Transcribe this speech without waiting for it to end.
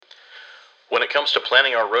When it comes to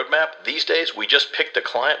planning our roadmap, these days we just pick the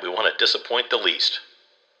client we want to disappoint the least.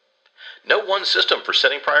 No one system for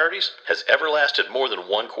setting priorities has ever lasted more than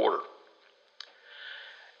 1 quarter.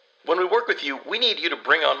 When we work with you, we need you to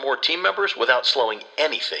bring on more team members without slowing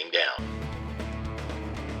anything down.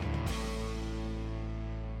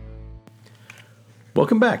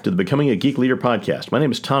 Welcome back to the Becoming a Geek Leader podcast. My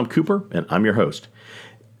name is Tom Cooper, and I'm your host.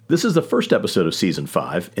 This is the first episode of Season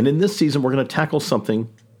 5, and in this season we're going to tackle something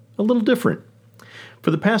a little different.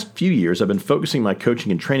 For the past few years, I've been focusing my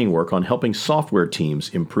coaching and training work on helping software teams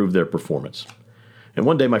improve their performance. And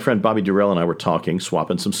one day my friend Bobby Durrell and I were talking,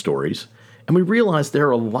 swapping some stories, and we realized there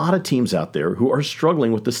are a lot of teams out there who are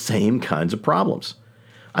struggling with the same kinds of problems.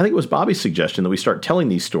 I think it was Bobby's suggestion that we start telling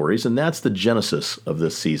these stories, and that's the genesis of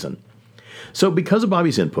this season. So because of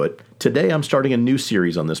Bobby's input, today I'm starting a new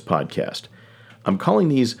series on this podcast. I'm calling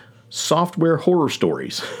these software horror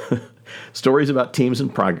stories. Stories about teams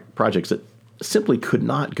and projects that simply could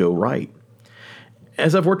not go right.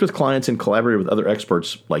 As I've worked with clients and collaborated with other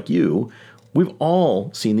experts like you, we've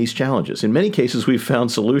all seen these challenges. In many cases, we've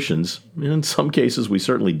found solutions. In some cases, we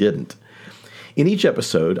certainly didn't. In each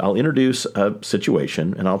episode, I'll introduce a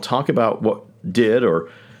situation, and I'll talk about what did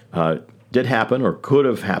happen or could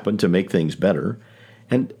have happened to make things better.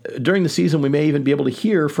 And during the season, we may even be able to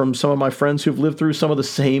hear from some of my friends who've lived through some of the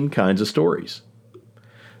same kinds of stories.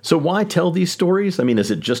 So why tell these stories? I mean, is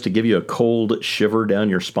it just to give you a cold shiver down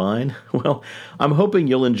your spine? Well, I'm hoping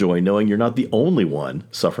you'll enjoy knowing you're not the only one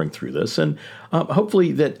suffering through this, and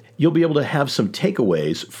hopefully that you'll be able to have some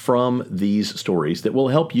takeaways from these stories that will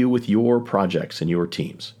help you with your projects and your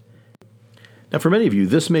teams. Now, for many of you,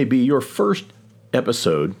 this may be your first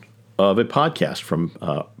episode of a podcast from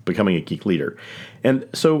Becoming a Geek Leader. And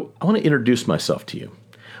so I want to introduce myself to you.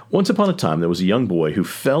 Once upon a time, there was a young boy who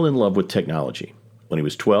fell in love with technology. When he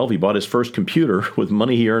was 12, he bought his first computer with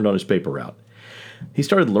money he earned on his paper route. He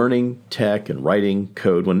started learning tech and writing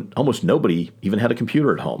code when almost nobody even had a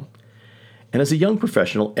computer at home. And as a young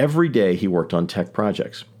professional, every day he worked on tech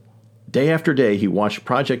projects. Day after day, he watched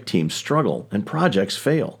project teams struggle and projects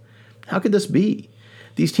fail. How could this be?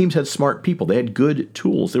 These teams had smart people. They had good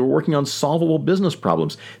tools. They were working on solvable business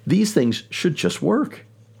problems. These things should just work.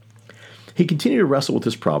 He continued to wrestle with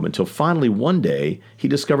this problem until finally one day he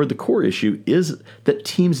discovered the core issue is that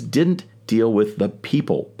teams didn't deal with the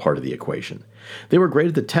people part of the equation. They were great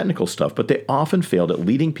at the technical stuff, but they often failed at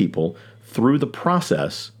leading people through the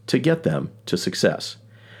process to get them to success.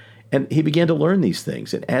 And he began to learn these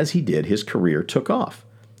things, and as he did, his career took off.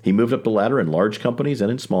 He moved up the ladder in large companies and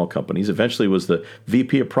in small companies, eventually was the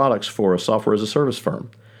VP of products for a software as a service firm.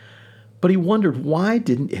 But he wondered, why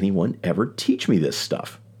didn't anyone ever teach me this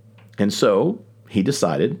stuff? And so he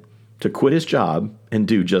decided to quit his job and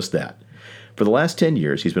do just that. For the last 10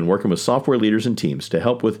 years, he's been working with software leaders and teams to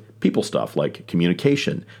help with people stuff like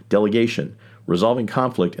communication, delegation, resolving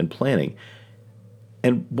conflict, and planning.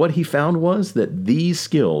 And what he found was that these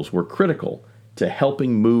skills were critical to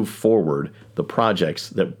helping move forward the projects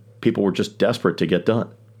that people were just desperate to get done.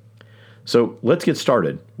 So let's get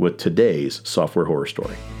started with today's software horror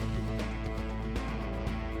story.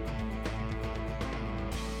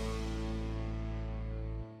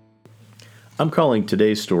 I'm calling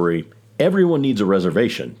today's story, Everyone Needs a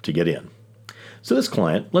Reservation to Get In. So this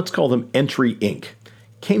client, let's call them Entry Inc.,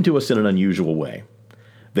 came to us in an unusual way.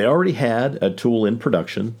 They already had a tool in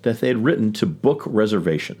production that they had written to book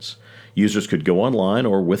reservations. Users could go online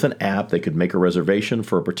or with an app, they could make a reservation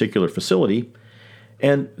for a particular facility,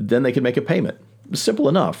 and then they could make a payment. Simple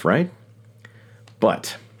enough, right?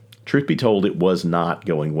 But, truth be told, it was not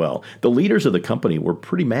going well. The leaders of the company were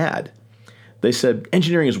pretty mad. They said,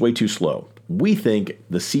 engineering is way too slow. We think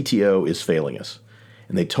the CTO is failing us.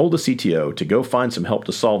 And they told the CTO to go find some help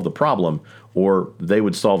to solve the problem, or they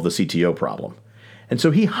would solve the CTO problem. And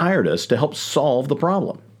so he hired us to help solve the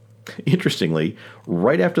problem. Interestingly,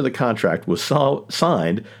 right after the contract was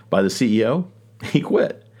signed by the CEO, he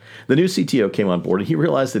quit. The new CTO came on board and he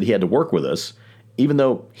realized that he had to work with us, even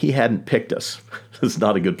though he hadn't picked us. It's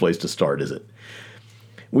not a good place to start, is it?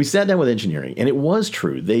 We sat down with engineering, and it was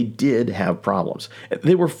true. They did have problems.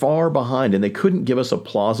 They were far behind, and they couldn't give us a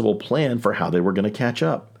plausible plan for how they were going to catch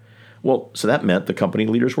up. Well, so that meant the company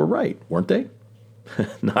leaders were right, weren't they?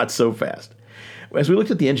 Not so fast. As we looked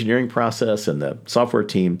at the engineering process and the software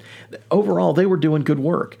team, overall, they were doing good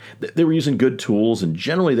work. They were using good tools, and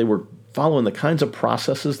generally they were following the kinds of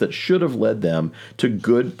processes that should have led them to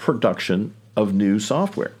good production of new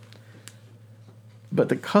software. But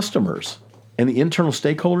the customers and the internal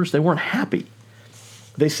stakeholders, they weren't happy.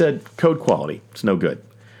 They said, code quality, it's no good.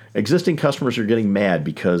 Existing customers are getting mad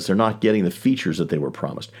because they're not getting the features that they were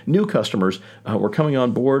promised. New customers were coming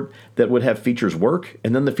on board that would have features work,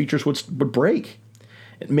 and then the features would break.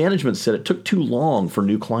 Management said it took too long for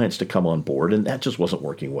new clients to come on board, and that just wasn't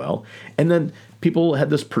working well. And then people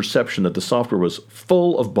had this perception that the software was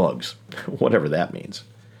full of bugs, whatever that means.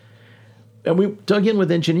 And we dug in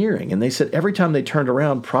with engineering, and they said every time they turned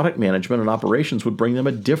around, product management and operations would bring them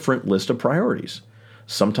a different list of priorities.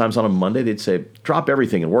 Sometimes on a Monday, they'd say, drop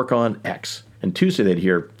everything and work on X. And Tuesday, they'd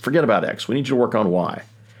hear, forget about X. We need you to work on Y.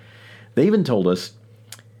 They even told us,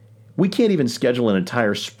 we can't even schedule an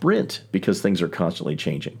entire sprint because things are constantly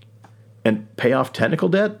changing. And pay off technical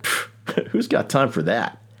debt? Who's got time for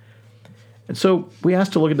that? And so we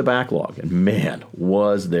asked to look at the backlog, and man,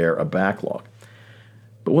 was there a backlog.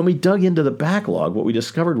 But when we dug into the backlog, what we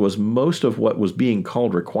discovered was most of what was being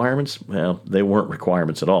called requirements, well, they weren't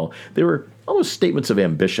requirements at all. They were almost statements of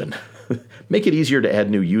ambition. Make it easier to add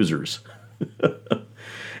new users.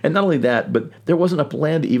 And not only that, but there wasn't a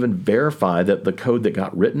plan to even verify that the code that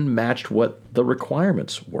got written matched what the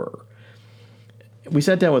requirements were. We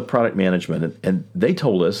sat down with product management, and they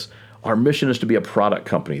told us our mission is to be a product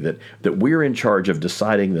company, that we're in charge of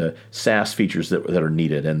deciding the SaaS features that are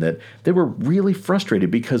needed, and that they were really frustrated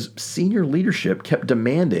because senior leadership kept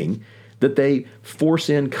demanding that they force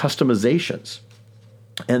in customizations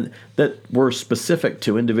and that were specific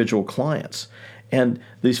to individual clients. And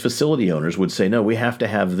these facility owners would say, no, we have to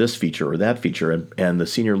have this feature or that feature, and the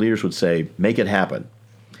senior leaders would say, make it happen.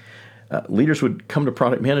 Leaders would come to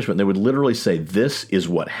product management, and they would literally say, this is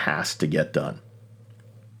what has to get done.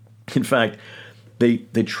 In fact, they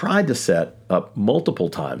tried to set up multiple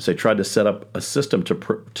times. They tried to set up a system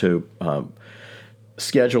to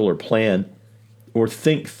schedule or plan or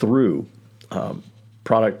think through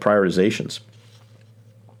product prioritizations.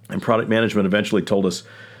 And product management eventually told us,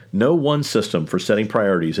 no one system for setting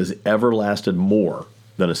priorities has ever lasted more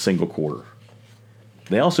than a single quarter.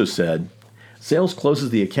 They also said, sales closes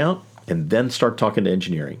the account and then start talking to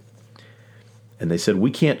engineering. And they said,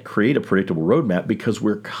 we can't create a predictable roadmap because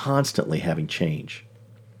we're constantly having change.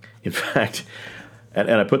 In fact,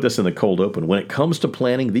 and I put this in the cold open, when it comes to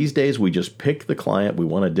planning, these days we just pick the client we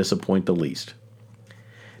want to disappoint the least.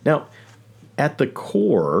 Now, at the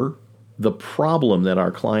core, the problem that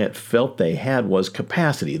our client felt they had was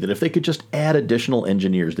capacity, that if they could just add additional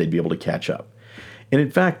engineers, they'd be able to catch up. And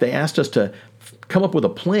in fact, they asked us to come up with a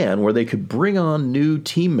plan where they could bring on new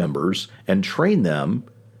team members and train them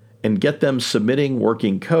and get them submitting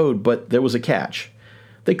working code, but there was a catch.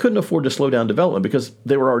 They couldn't afford to slow down development because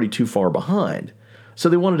they were already too far behind. So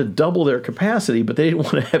they wanted to double their capacity, but they didn't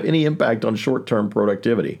want to have any impact on short-term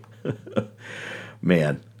productivity.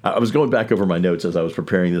 Man, I was going back over my notes as I was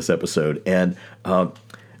preparing this episode, and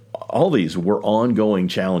all these were ongoing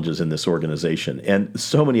challenges in this organization, and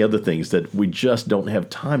so many other things that we just don't have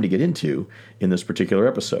time to get into in this particular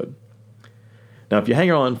episode. Now, if you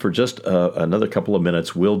hang on for just another couple of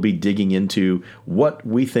minutes, we'll be digging into what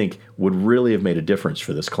we think would really have made a difference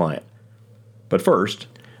for this client. But first,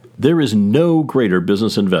 there is no greater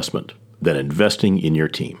business investment than investing in your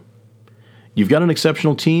team. You've got an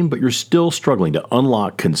exceptional team, but you're still struggling to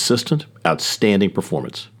unlock consistent, outstanding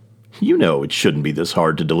performance. You know it shouldn't be this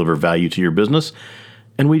hard to deliver value to your business,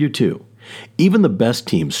 and we do too. Even the best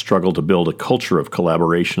teams struggle to build a culture of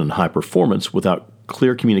collaboration and high performance without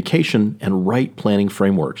clear communication and right planning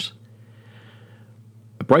frameworks.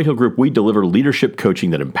 At Bright Hill Group, we deliver leadership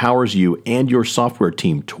coaching that empowers you and your software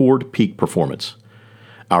team toward peak performance.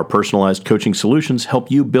 Our personalized coaching solutions help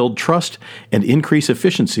you build trust and increase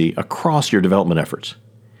efficiency across your development efforts.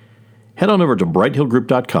 Head on over to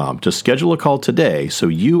brighthillgroup.com to schedule a call today so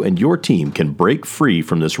you and your team can break free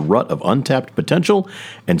from this rut of untapped potential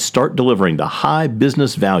and start delivering the high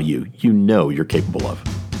business value you know you're capable of.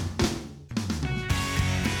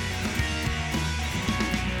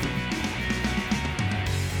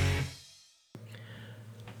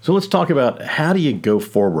 So let's talk about how do you go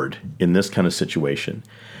forward in this kind of situation.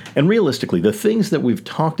 And realistically, the things that we've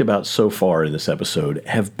talked about so far in this episode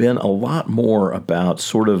have been a lot more about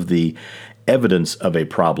sort of the evidence of a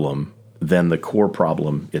problem than the core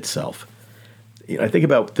problem itself. I think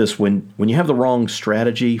about this when you have the wrong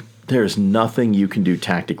strategy, there's nothing you can do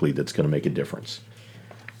tactically that's going to make a difference.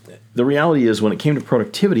 The reality is when it came to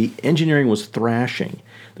productivity, engineering was thrashing.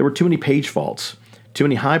 There were too many page faults, too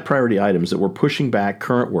many high priority items that were pushing back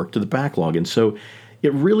current work to the backlog. And so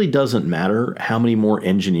it really doesn't matter how many more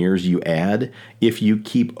engineers you add. If you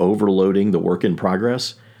keep overloading the work in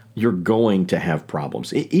progress, you're going to have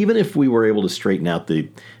problems. Even if we were able to straighten out the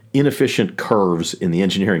inefficient curves in the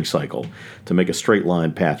engineering cycle to make a straight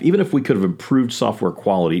line path, even if we could have improved software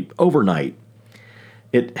quality overnight,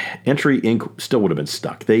 Entry Inc. still would have been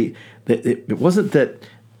stuck. It wasn't that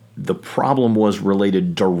the problem was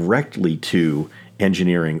related directly to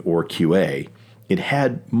engineering or QA. It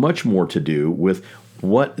had much more to do with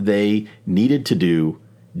what they needed to do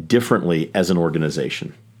differently as an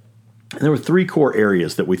organization. And there were three core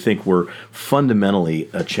areas that we think were fundamentally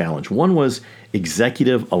a challenge. One was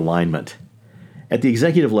executive alignment. At the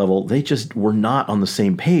executive level, they just were not on the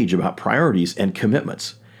same page about priorities and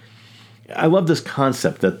commitments. I love this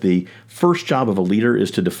concept that the first job of a leader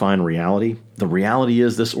is to define reality. The reality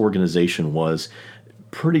is this organization was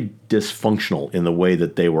pretty dysfunctional in the way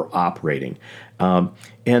that they were operating.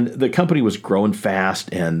 And the company was growing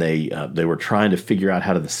fast, and they were trying to figure out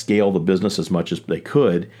how to scale the business as much as they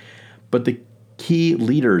could. But the key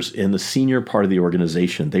leaders in the senior part of the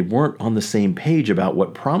organization, they weren't on the same page about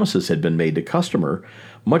what promises had been made to customer,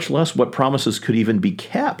 much less what promises could even be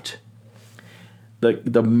kept.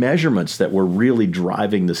 The measurements that were really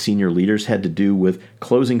driving the senior leaders had to do with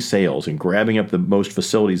closing sales and grabbing up the most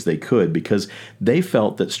facilities they could, because they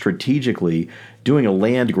felt that strategically doing a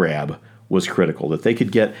land grab was critical, that they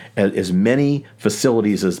could get as many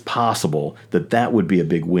facilities as possible, that would be a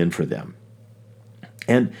big win for them.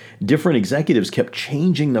 And different executives kept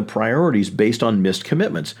changing the priorities based on missed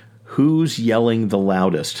commitments. Who's yelling the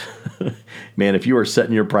loudest? Man, if you are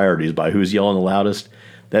setting your priorities by who's yelling the loudest,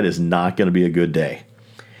 that is not going to be a good day.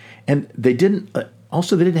 And they didn't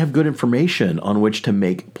have good information on which to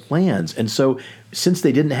make plans. And so since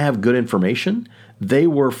they didn't have good information, they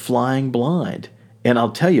were flying blind. And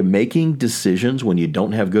I'll tell you, making decisions when you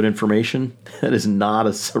don't have good information, that is not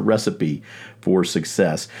a recipe for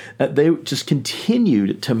success. They just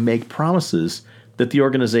continued to make promises that the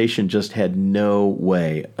organization just had no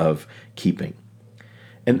way of keeping.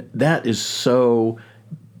 And that is so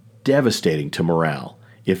devastating to morale.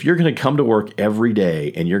 If you're going to come to work every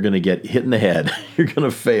day and you're going to get hit in the head, you're going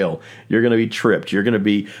to fail, you're going to be tripped, you're going to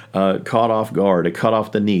be caught off guard, or cut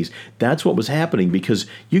off the knees. That's what was happening, because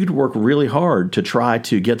you could work really hard to try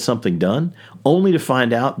to get something done, only to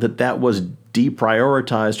find out that was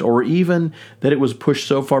deprioritized, or even that it was pushed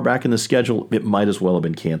so far back in the schedule it might as well have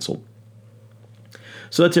been canceled.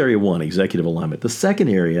 So that's area one, executive alignment. The second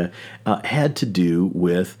area had to do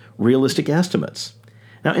with realistic estimates.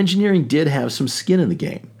 Now, engineering did have some skin in the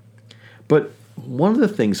game, but one of the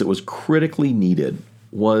things that was critically needed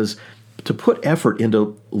was to put effort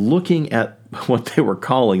into looking at what they were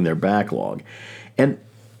calling their backlog. And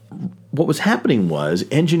what was happening was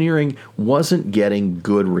engineering wasn't getting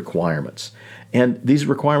good requirements, and these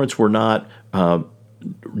requirements were not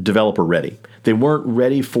developer ready. They weren't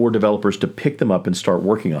ready for developers to pick them up and start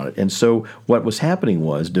working on it. And so what was happening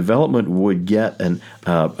was development would get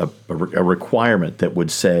a requirement that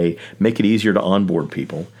would say, make it easier to onboard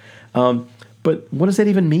people. But what does that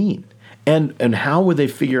even mean? And how would they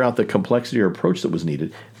figure out the complexity or approach that was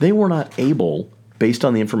needed? They were not able, based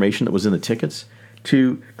on the information that was in the tickets,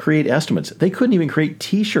 to create estimates. They couldn't even create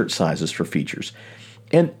T-shirt sizes for features.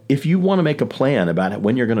 And if you want to make a plan about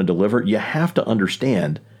when you're going to deliver, you have to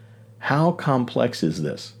understand, how complex is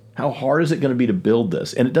this? How hard is it going to be to build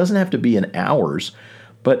this? And it doesn't have to be in hours,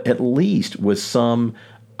 but at least with some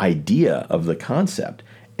idea of the concept.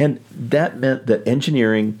 And that meant that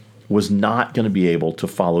engineering was not going to be able to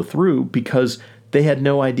follow through, because they had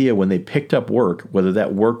no idea when they picked up work whether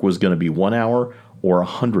that work was going to be 1 hour or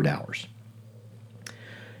 100 hours.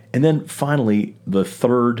 And then finally, the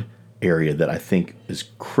third area that I think is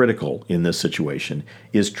critical in this situation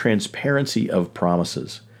is transparency of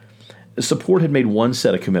promises. Support had made one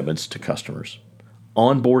set of commitments to customers.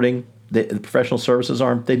 Onboarding, the professional services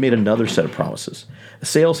arm, they'd made another set of promises.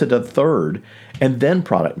 Sales had done third, and then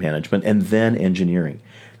product management, and then engineering.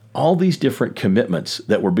 All these different commitments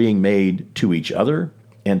that were being made to each other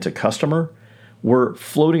and to customer were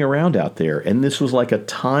floating around out there. And this was like a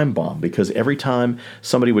time bomb, because every time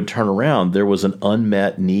somebody would turn around, there was an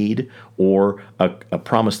unmet need or a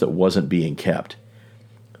promise that wasn't being kept.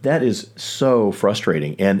 That is so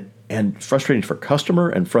frustrating, and frustrating for customer,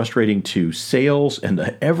 and frustrating to sales, and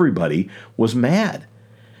everybody was mad.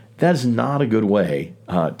 That is not a good way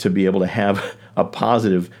to be able to have a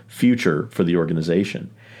positive future for the organization.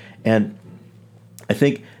 And I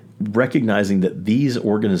think recognizing that these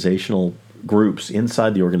organizational groups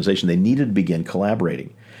inside the organization, they needed to begin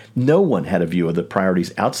collaborating. No one had a view of the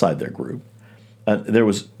priorities outside their group. There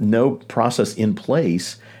was no process in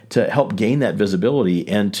place to help gain that visibility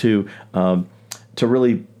and to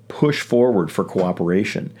really push forward for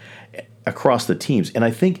cooperation across the teams. And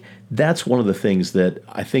I think that's one of the things that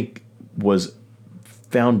I think was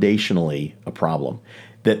foundationally a problem.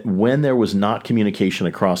 that when there was not communication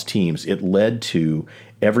across teams, it led to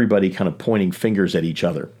everybody kind of pointing fingers at each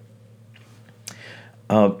other.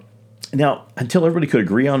 Now, until everybody could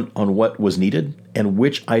agree on what was needed and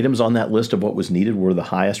which items on that list of what was needed were the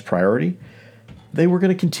highest priority, they were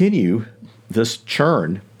going to continue this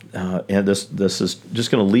churn, and this is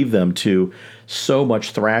just going to leave them to so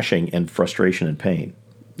much thrashing and frustration and pain.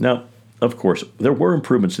 Now, of course, there were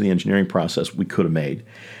improvements in the engineering process we could have made,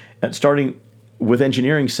 and starting with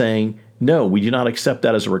engineering saying, no, we do not accept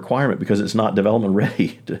that as a requirement because it's not development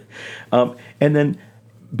ready. And then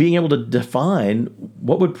being able to define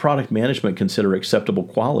what would product management consider acceptable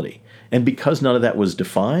quality. And because none of that was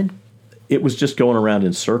defined, it was just going around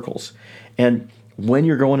in circles. And when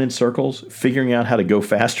you're going in circles, figuring out how to go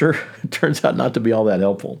faster turns out not to be all that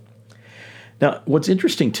helpful. Now, what's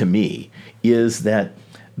interesting to me is that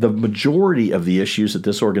the majority of the issues that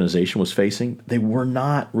this organization was facing, they were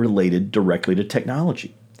not related directly to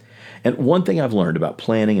technology. And one thing I've learned about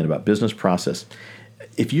planning and about business process,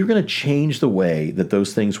 if you're going to change the way that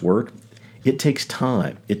those things work, it takes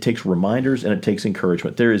time, it takes reminders, and it takes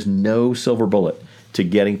encouragement. There is no silver bullet to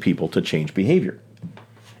getting people to change behavior.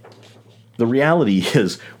 The reality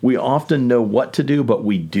is we often know what to do, but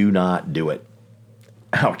we do not do it.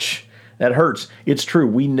 Ouch, that hurts. It's true.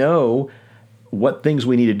 We know what things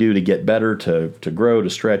we need to do to get better, to grow, to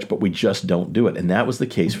stretch, but we just don't do it. And that was the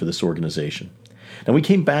case for this organization. And we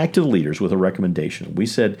came back to the leaders with a recommendation. We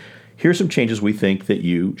said, here's some changes we think that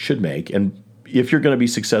you should make. And if you're going to be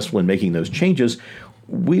successful in making those changes,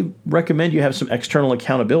 we recommend you have some external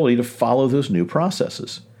accountability to follow those new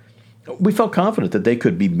processes. We felt confident that they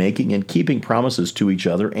could be making and keeping promises to each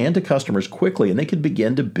other and to customers quickly, and they could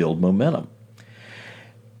begin to build momentum.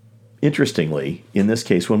 Interestingly, in this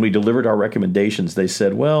case, when we delivered our recommendations, they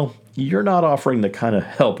said, well, you're not offering the kind of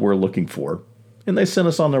help we're looking for, and they sent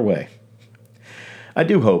us on their way. I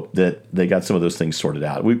do hope that they got some of those things sorted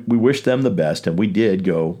out. We wish them the best, and we did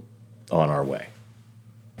go on our way.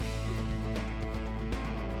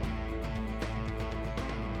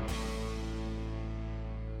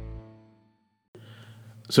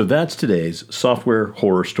 So that's today's software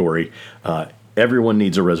horror story. Everyone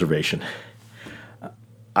needs a reservation.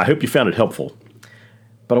 I hope you found it helpful.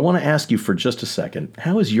 But I want to ask you for just a second,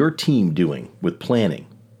 how is your team doing with planning,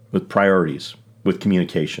 with priorities, with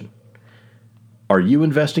communication? Are you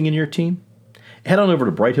investing in your team? Head on over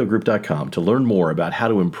to brighthillgroup.com to learn more about how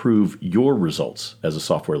to improve your results as a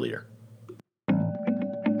software leader.